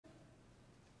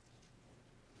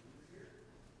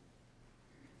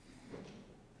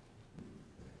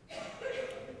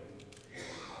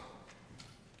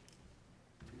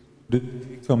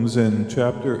It comes in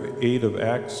chapter 8 of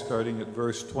Acts, starting at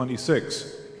verse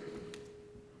 26.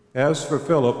 As for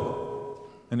Philip,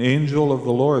 an angel of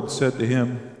the Lord said to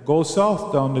him, "Go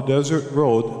south down the desert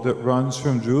road that runs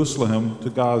from Jerusalem to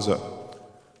Gaza."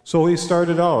 So he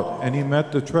started out, and he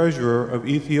met the treasurer of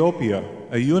Ethiopia,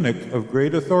 a eunuch of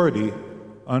great authority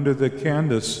under the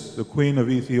Candace, the queen of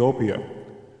Ethiopia.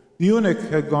 The eunuch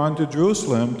had gone to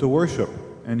Jerusalem to worship,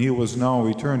 and he was now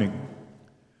returning.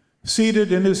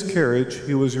 Seated in his carriage,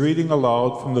 he was reading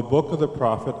aloud from the book of the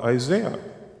prophet Isaiah.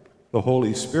 The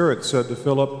Holy Spirit said to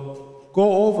Philip,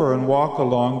 "Go over and walk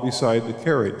along beside the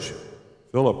carriage."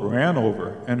 Philip ran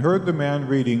over and heard the man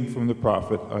reading from the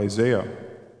prophet Isaiah.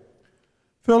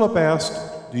 Philip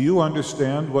asked, "Do you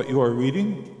understand what you are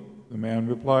reading?" The man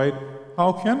replied,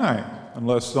 "How can I,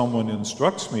 unless someone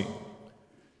instructs me?"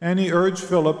 And he urged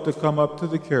Philip to come up to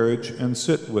the carriage and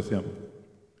sit with him.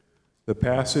 The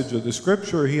passage of the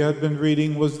scripture he had been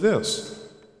reading was this: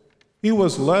 "He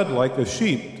was led like a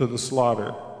sheep to the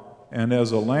slaughter, and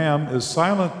as a lamb is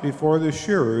silent before the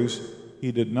shearers,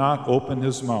 he did not open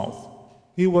his mouth.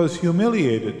 He was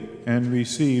humiliated and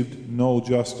received no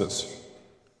justice.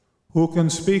 Who can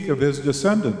speak of his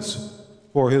descendants?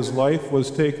 For his life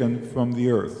was taken from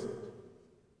the earth."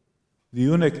 The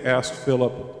eunuch asked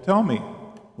Philip, "Tell me,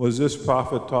 was this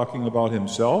prophet talking about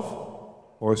himself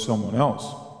or someone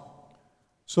else?"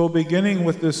 So beginning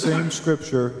with this same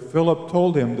scripture, Philip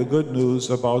told him the good news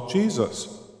about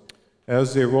Jesus.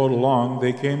 As they rode along,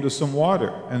 they came to some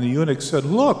water, and the eunuch said,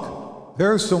 "Look,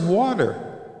 there's some water.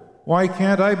 Why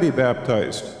can't I be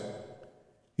baptized?"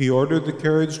 He ordered the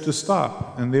carriage to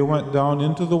stop, and they went down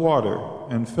into the water,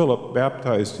 and Philip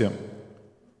baptized him.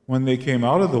 When they came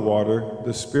out of the water,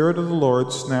 the Spirit of the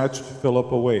Lord snatched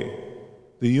Philip away.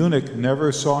 The eunuch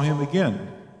never saw him again,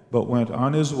 but went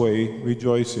on his way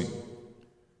rejoicing.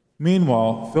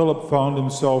 Meanwhile, Philip found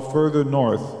himself further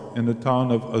north in the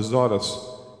town of Azotus.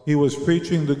 He was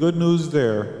preaching the good news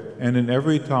there and in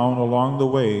every town along the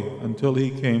way until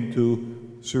he came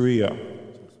to Syria.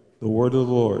 The word of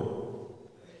the Lord.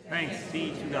 Thanks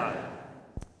be to God.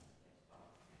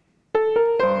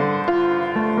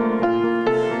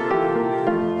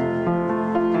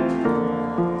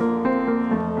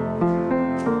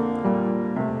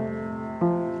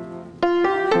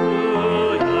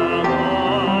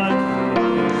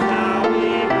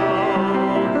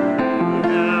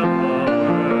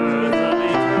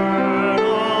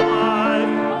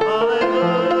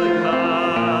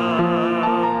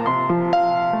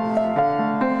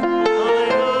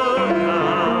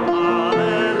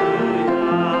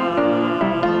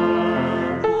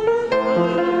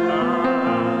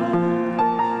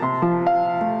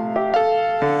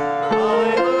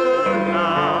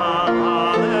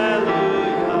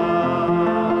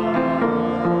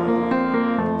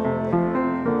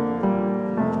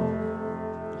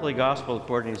 Gospel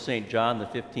according to St. John, the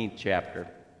 15th chapter.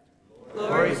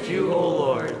 Glory to you, O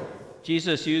Lord.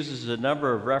 Jesus uses a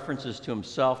number of references to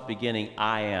himself, beginning,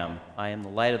 I am the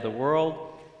light of the world.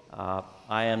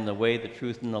 I am the way, the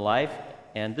truth, and the life.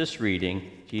 And this reading,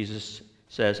 Jesus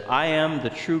says, I am the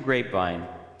true grapevine,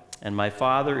 and my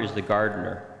Father is the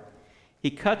gardener. He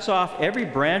cuts off every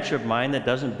branch of mine that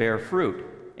doesn't bear fruit,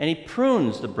 and he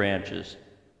prunes the branches,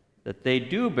 that they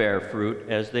do bear fruit,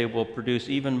 as they will produce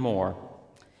even more.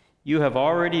 You have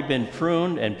already been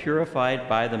pruned and purified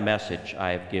by the message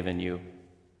I have given you.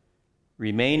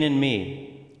 Remain in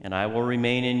me, and I will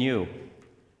remain in you.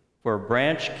 For a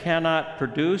branch cannot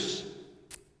produce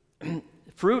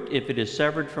fruit if it is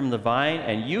severed from the vine,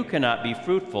 and you cannot be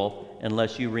fruitful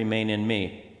unless you remain in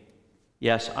me.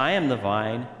 Yes, I am the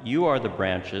vine, you are the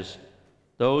branches.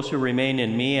 Those who remain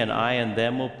in me and I in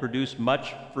them will produce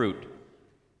much fruit.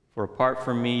 For apart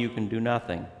from me you can do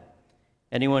nothing.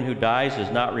 Anyone who does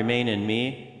not remain in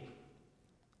me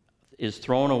is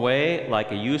thrown away like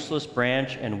a useless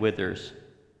branch and withers.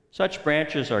 Such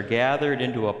branches are gathered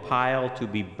into a pile to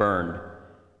be burned.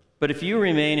 But if you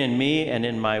remain in me and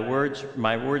in my words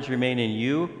remain in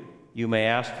you, you may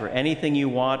ask for anything you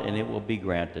want and it will be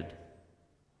granted.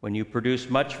 When you produce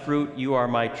much fruit, you are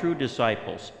my true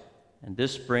disciples, and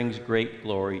this brings great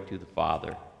glory to the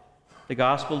Father. The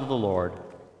Gospel of the Lord.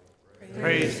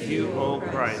 Praise to you, O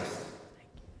Christ.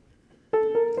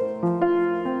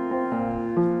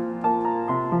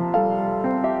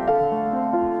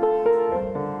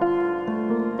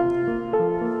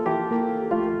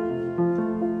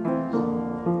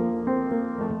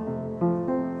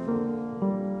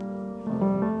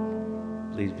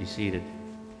 Please be seated.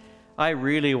 I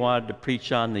really wanted to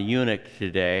preach on the eunuch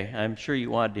today. I'm sure you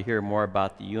wanted to hear more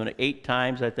about the eunuch. 8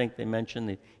 times, I think they mentioned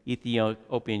the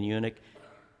Ethiopian eunuch.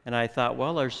 And I thought,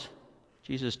 well, there's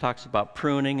Jesus talks about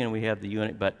pruning, and we have the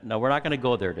eunuch, but no, we're not going to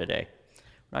go there today.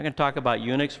 We're not going to talk about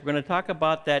eunuchs. We're going to talk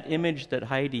about that image that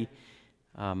Heidi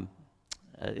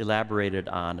elaborated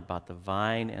on, about the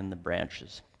vine and the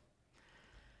branches.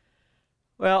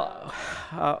 Well,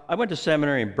 I went to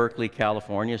seminary in Berkeley,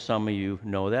 California. Some of you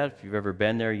know that. If you've ever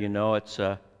been there, you know it's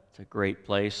a great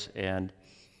place. And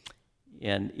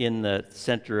in the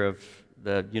center of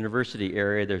the university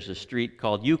area, there's a street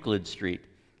called Euclid Street.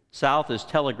 South is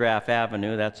Telegraph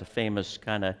Avenue. That's a famous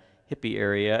kind of hippie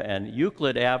area. And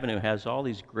Euclid Avenue has all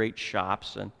these great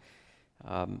shops and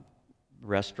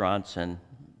restaurants and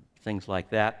things like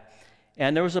that.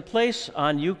 And there was a place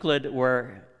on Euclid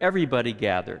where everybody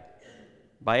gathered.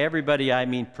 By everybody, I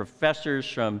mean professors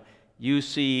from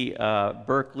UC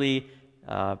Berkeley.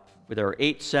 There were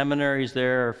 8 seminaries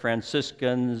there,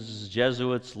 Franciscans,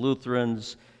 Jesuits,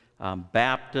 Lutherans,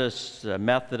 Baptists,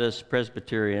 Methodists,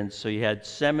 Presbyterians. So you had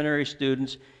seminary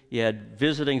students, you had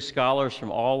visiting scholars from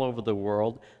all over the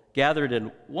world gathered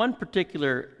in one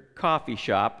particular coffee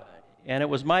shop, and it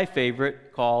was my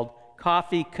favorite, called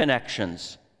Coffee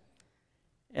Connections.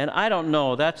 And I don't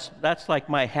know, that's like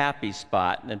my happy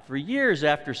spot. And for years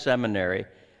after seminary,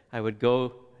 I would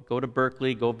go to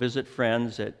Berkeley, go visit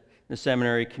friends at the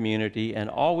seminary community, and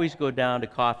always go down to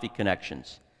Coffee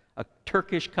Connections. A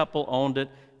Turkish couple owned it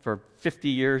for 50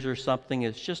 years or something.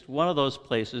 It's just one of those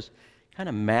places, kind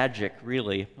of magic,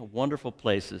 really, wonderful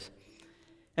places.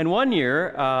 And one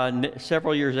year,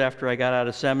 several years after I got out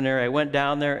of seminary, I went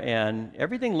down there, and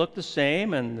everything looked the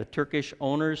same, and the Turkish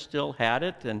owners still had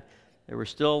it, and there were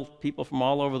still people from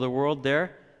all over the world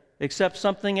there, except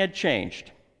something had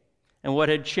changed. And what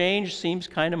had changed seems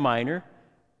kind of minor,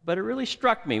 but it really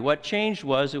struck me. What changed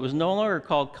was it was no longer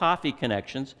called Coffee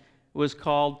Connections, it was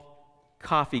called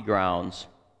Coffee Grounds.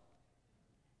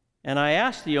 And I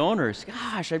asked the owners,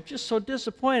 gosh, I'm just so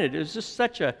disappointed. It was just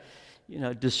such a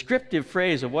descriptive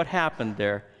phrase of what happened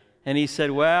there. And he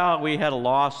said, well, we had a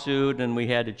lawsuit and we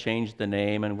had to change the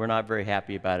name, and we're not very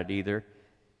happy about it either.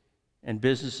 And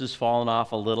business has fallen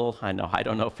off a little. I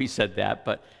don't know if he said that,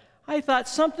 but I thought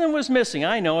something was missing.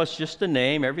 I know it's just a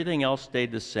name. Everything else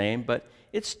stayed the same, but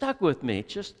it stuck with me.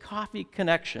 Just Coffee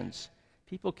Connections.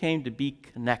 People came to be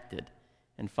connected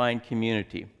and find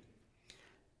community.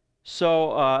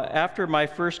 So after my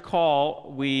first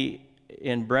call,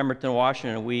 in Bremerton,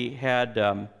 Washington, we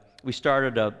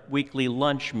started a weekly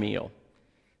lunch meal.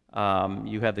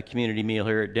 You have the community meal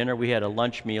here at dinner. We had a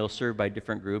lunch meal served by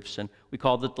different groups, and we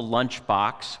called it the lunch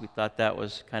box. We thought that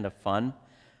was kind of fun.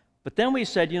 But then we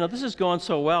said, this is going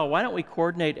so well, why don't we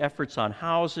coordinate efforts on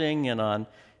housing and on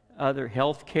other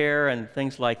health care and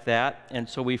things like that? And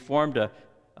so we formed a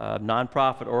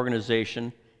nonprofit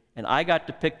organization, and I got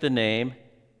to pick the name.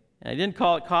 And I didn't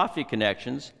call it Coffee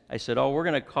Connections. I said, we're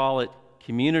going to call it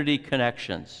Community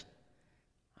Connections.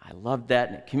 I loved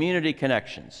that. Community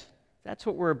Connections. That's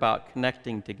what we're about,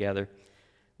 connecting together.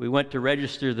 We went to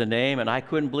register the name, and I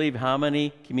couldn't believe how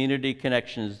many community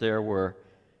connections there were.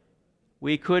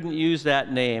 We couldn't use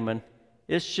that name, and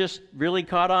it's just really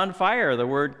caught on fire, the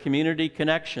word Community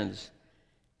Connections.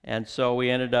 And so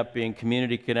we ended up being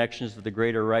Community Connections of the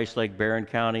Greater Rice Lake Barron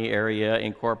County Area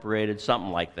Incorporated,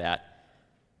 something like that.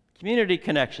 Community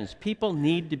connections. People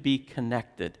need to be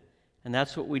connected. And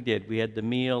that's what we did. We had the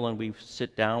meal, and we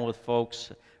sit down with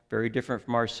folks very different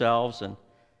from ourselves and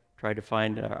try to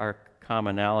find our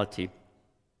commonality.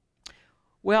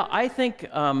 Well, I think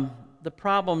the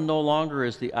problem no longer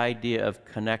is the idea of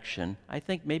connection. I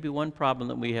think maybe one problem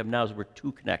that we have now is we're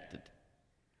too connected.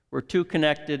 We're too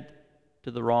connected to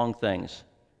the wrong things.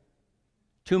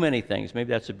 Too many things.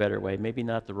 Maybe that's a better way. Maybe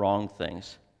not the wrong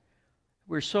things.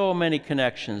 We're so many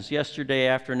connections. Yesterday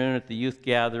afternoon at the youth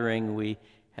gathering, we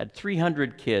had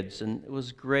 300 kids, and it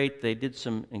was great. They did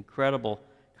some incredible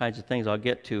kinds of things I'll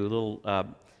get to,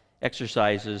 little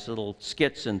exercises, little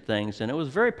skits and things, and it was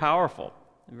very powerful,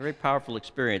 a very powerful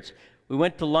experience. We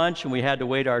went to lunch, and we had to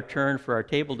wait our turn for our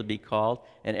table to be called,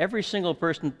 and every single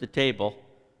person at the table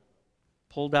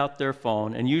pulled out their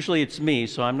phone, and usually it's me,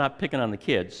 so I'm not picking on the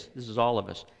kids. This is all of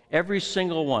us. Every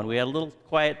single one. We had a little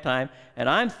quiet time, and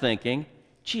I'm thinking,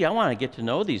 gee, I want to get to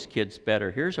know these kids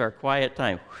better. Here's our quiet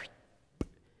time.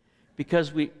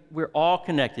 Because we're all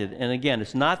connected. And again,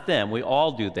 it's not them. We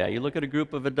all do that. You look at a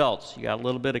group of adults. You got a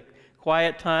little bit of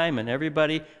quiet time, and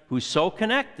everybody who's so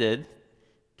connected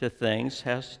to things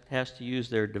has to use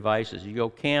their devices. You go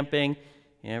camping,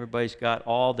 and everybody's got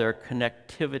all their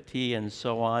connectivity and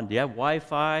so on. Do you have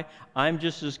Wi-Fi? I'm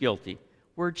just as guilty.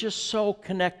 We're just so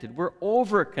connected. We're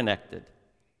over-connected.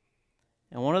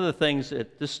 And one of the things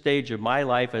at this stage of my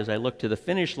life as I look to the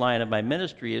finish line of my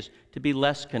ministry is to be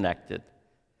less connected.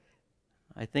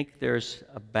 I think there's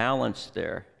a balance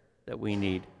there that we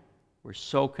need. We're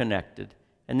so connected.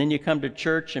 And then you come to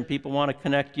church and people want to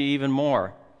connect you even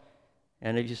more.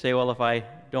 And if you say, well, if I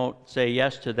don't say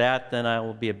yes to that, then I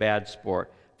will be a bad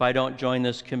sport. If I don't join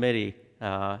this committee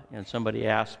and somebody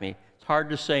asks me, it's hard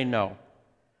to say no.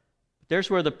 There's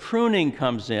where the pruning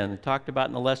comes in, talked about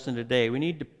in the lesson today. We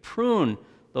need to prune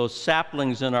those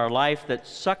saplings in our life that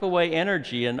suck away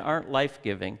energy and aren't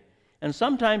life-giving. And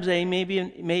sometimes they may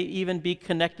even be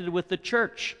connected with the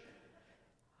church.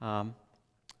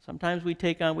 Sometimes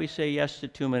we say yes to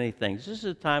too many things. This is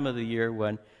a time of the year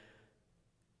when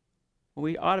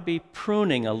we ought to be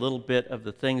pruning a little bit of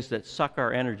the things that suck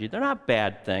our energy. They're not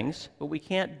bad things, but we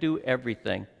can't do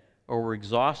everything, or we're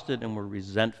exhausted and we're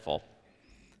resentful.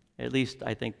 At least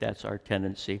I think that's our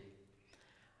tendency.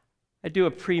 I do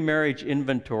a pre-marriage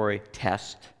inventory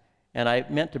test, and I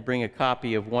meant to bring a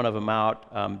copy of one of them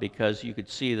out because you could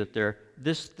see that they're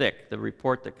this thick, the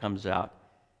report that comes out.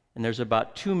 And there's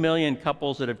about 2 million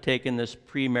couples that have taken this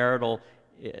premarital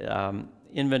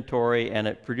inventory, and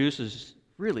it produces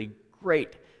really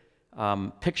great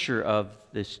picture of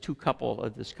this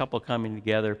couple coming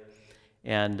together.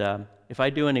 And if I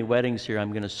do any weddings here,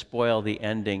 I'm going to spoil the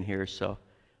ending here, so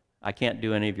I can't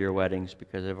do any of your weddings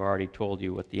because I've already told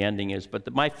you what the ending is.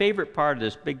 But my favorite part of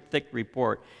this big, thick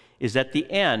report is at the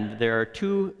end, there are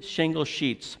 2 shingle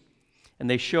sheets. And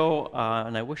they show,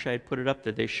 and I wish I had put it up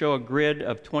there, they show a grid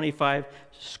of 25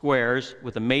 squares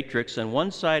with a matrix, and one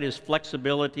side is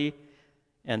flexibility,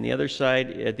 and the other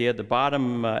side, at the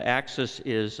bottom axis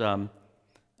is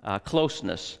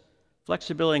closeness.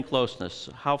 Flexibility and closeness.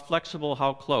 How flexible,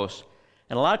 how close.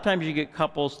 And a lot of times you get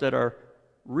couples that are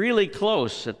really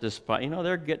close at this point. You know,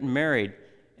 they're getting married,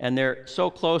 and they're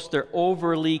so close, they're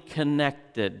overly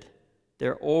connected.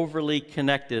 They're overly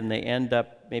connected, and they end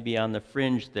up maybe on the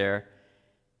fringe there.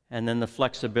 And then the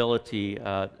flexibility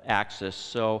axis.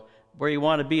 So where you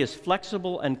want to be is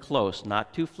flexible and close.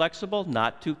 Not too flexible,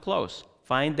 not too close.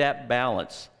 Find that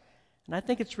balance. And I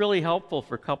think it's really helpful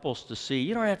for couples to see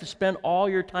you don't have to spend all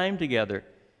your time together.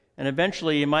 And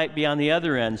eventually you might be on the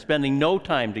other end, spending no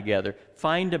time together.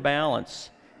 Find a balance.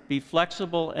 Be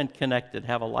flexible and connected.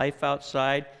 Have a life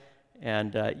outside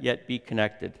and yet be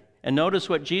connected. And notice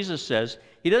what Jesus says.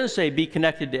 He doesn't say be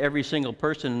connected to every single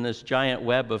person in this giant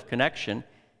web of connection.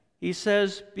 He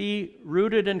says, be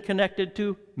rooted and connected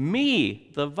to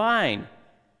me, the vine.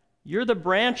 You're the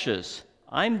branches.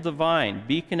 I'm the vine.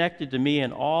 Be connected to me,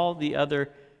 and all the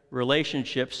other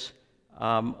relationships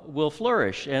will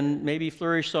flourish, and maybe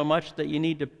flourish so much that you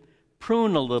need to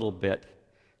prune a little bit.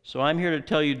 So I'm here to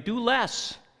tell you, do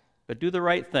less, but do the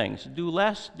right things. Do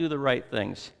less, do the right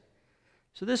things.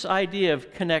 So this idea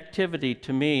of connectivity,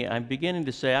 to me, I'm beginning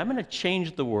to say, I'm going to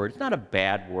change the word. It's not a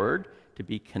bad word to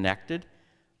be connected.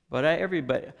 But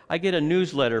I get a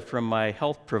newsletter from my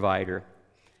health provider,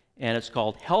 and it's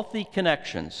called Healthy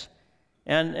Connections.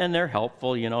 And they're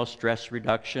helpful, you know, stress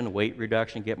reduction, weight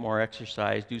reduction, get more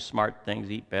exercise, do smart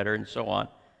things, eat better, and so on.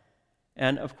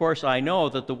 And, of course, I know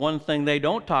that the one thing they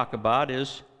don't talk about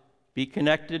is be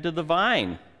connected to the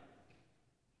vine.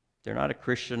 They're not a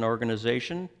Christian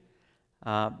organization.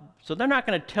 So they're not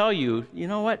going to tell you, you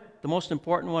know what, the most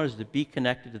important one is to be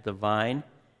connected to the vine.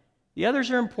 The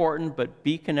others are important, but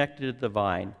be connected to the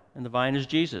vine. And the vine is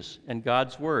Jesus and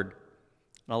God's Word.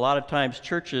 And a lot of times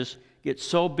churches get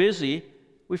so busy,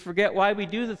 we forget why we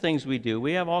do the things we do.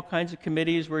 We have all kinds of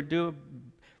committees. We're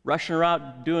rushing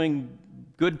around doing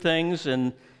good things,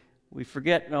 and we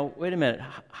forget, no, wait a minute.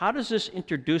 How does this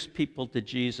introduce people to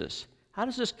Jesus? How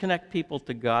does this connect people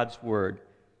to God's Word?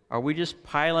 Are we just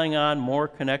piling on more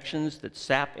connections that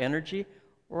sap energy,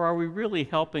 or are we really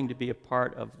helping to be a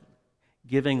part of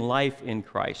giving life in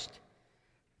Christ?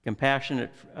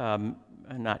 Compassionate,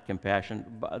 not compassion,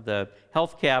 the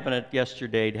health cabinet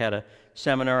yesterday had a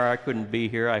seminar. I couldn't be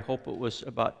here. I hope it was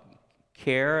about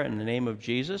care in the name of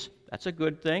Jesus. That's a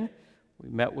good thing. We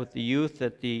met with the youth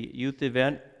at the youth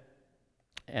event,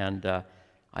 and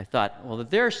I thought, well,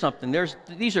 there's something.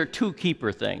 These are 2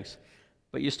 keeper things.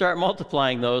 But you start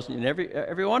multiplying those, and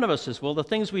every one of us says, well, the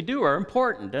things we do are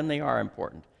important, and they are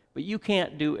important. But you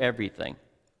can't do everything.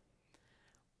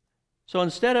 So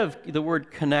instead of the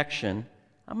word connection,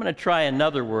 I'm going to try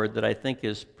another word that I think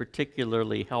is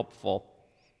particularly helpful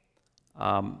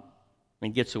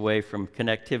and gets away from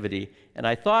connectivity. And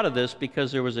I thought of this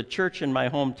because there was a church in my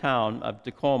hometown of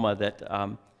Tacoma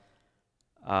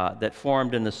that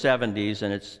formed in the 70s,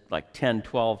 and it's like 10,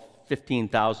 12,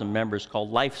 15,000 members,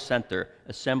 called Life Center,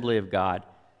 Assembly of God,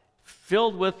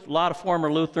 filled with a lot of former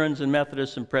Lutherans and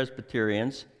Methodists and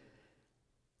Presbyterians.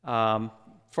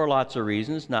 for lots of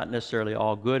reasons, not necessarily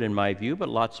all good in my view, but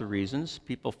lots of reasons.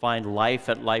 People find life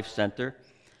at Life Center.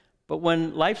 But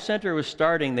when Life Center was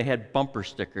starting, they had bumper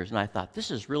stickers, and I thought, this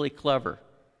is really clever.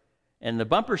 And the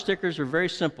bumper stickers were very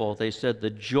simple. They said, the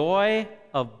joy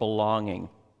of belonging.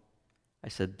 I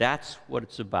said, that's what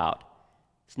it's about.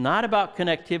 It's not about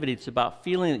connectivity. It's about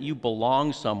feeling that you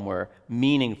belong somewhere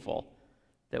meaningful,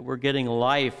 that we're getting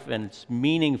life and it's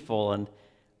meaningful and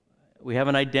we have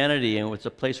an identity and it's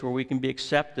a place where we can be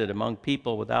accepted among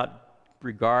people without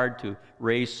regard to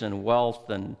race and wealth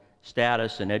and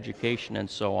status and education and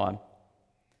so on.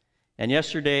 And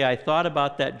yesterday I thought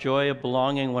about that joy of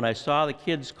belonging when I saw the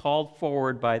kids called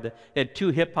forward by they had two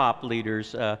hip-hop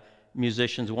leaders,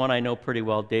 musicians. One I know pretty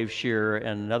well, Dave Shearer,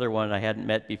 and another one I hadn't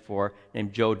met before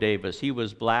named Joe Davis. He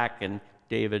was black and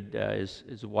David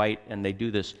is white, and they do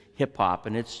this hip-hop,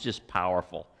 and it's just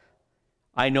powerful.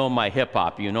 I know my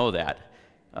hip-hop, you know that.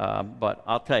 But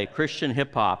I'll tell you, Christian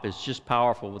hip-hop is just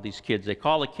powerful with these kids. They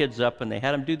call the kids up, and they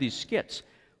had them do these skits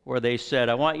where they said,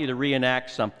 I want you to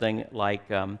reenact something like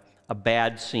a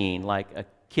bad scene, like a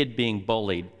kid being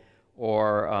bullied,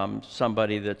 or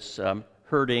somebody that's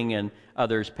hurting and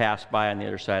others pass by on the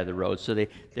other side of the road. So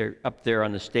they're up there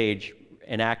on the stage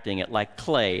enacting it like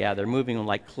clay. Yeah, they're moving them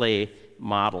like clay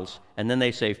models. And then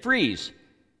they say, freeze.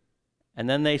 And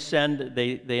then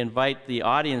they invite the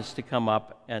audience to come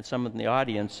up, and some of the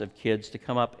audience of kids to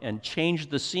come up and change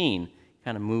the scene,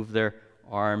 kind of move their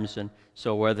arms. And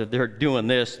so whether they're doing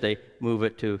this, they move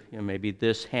it to maybe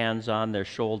this, hands on their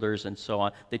shoulders and so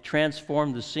on. They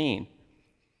transform the scene.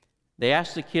 They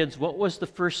asked the kids, what was the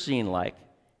first scene like?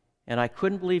 And I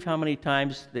couldn't believe how many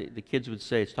times the kids would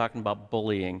say, it's talking about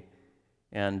bullying.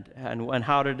 And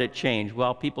how did it change?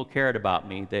 Well, people cared about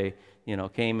me. They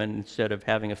came and instead of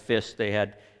having a fist, they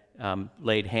had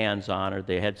laid hands on, or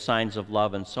they had signs of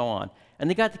love and so on. And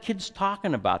they got the kids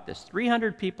talking about this.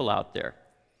 300 people out there,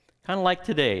 kind of like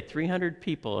today, 300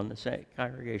 people in the same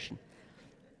congregation.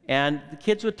 And the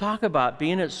kids would talk about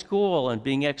being at school and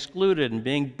being excluded and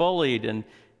being bullied and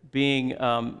being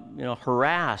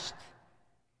harassed.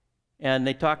 And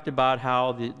they talked about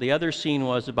how the other scene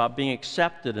was about being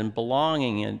accepted and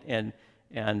belonging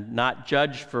and not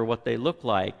judged for what they look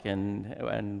like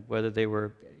and whether they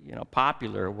were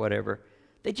popular or whatever.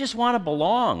 They just want to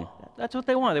belong. That's what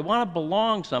they want. They want to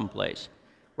belong someplace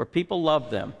where people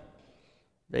love them.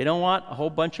 They don't want a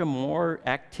whole bunch of more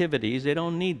activities. They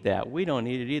don't need that. We don't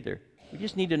need it either. We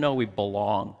just need to know we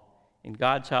belong. In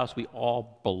God's house, we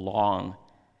all belong.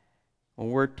 When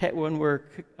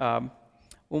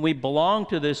we belong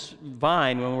to this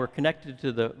vine, when we're connected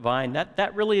to the vine,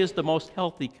 that really is the most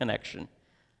healthy connection.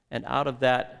 And out of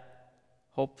that,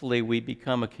 hopefully we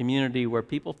become a community where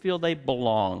people feel they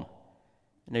belong.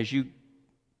 And as you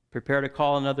prepare to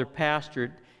call another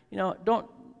pastor, don't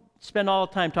spend all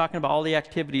the time talking about all the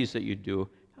activities that you do.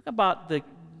 Talk about the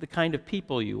kind of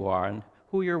people you are and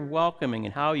who you're welcoming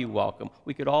and how you welcome.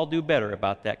 We could all do better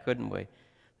about that, couldn't we?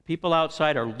 People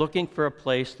outside are looking for a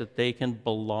place that they can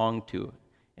belong to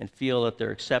and feel that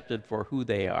they're accepted for who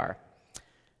they are.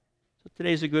 So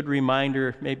today's a good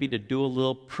reminder maybe to do a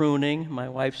little pruning. My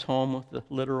wife's home with the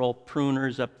literal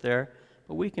pruners up there.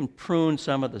 But we can prune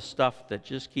some of the stuff that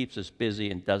just keeps us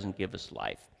busy and doesn't give us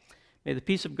life. May the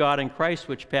peace of God in Christ,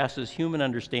 which passes human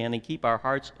understanding, keep our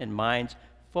hearts and minds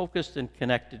focused and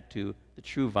connected to the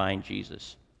true vine,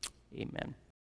 Jesus. Amen.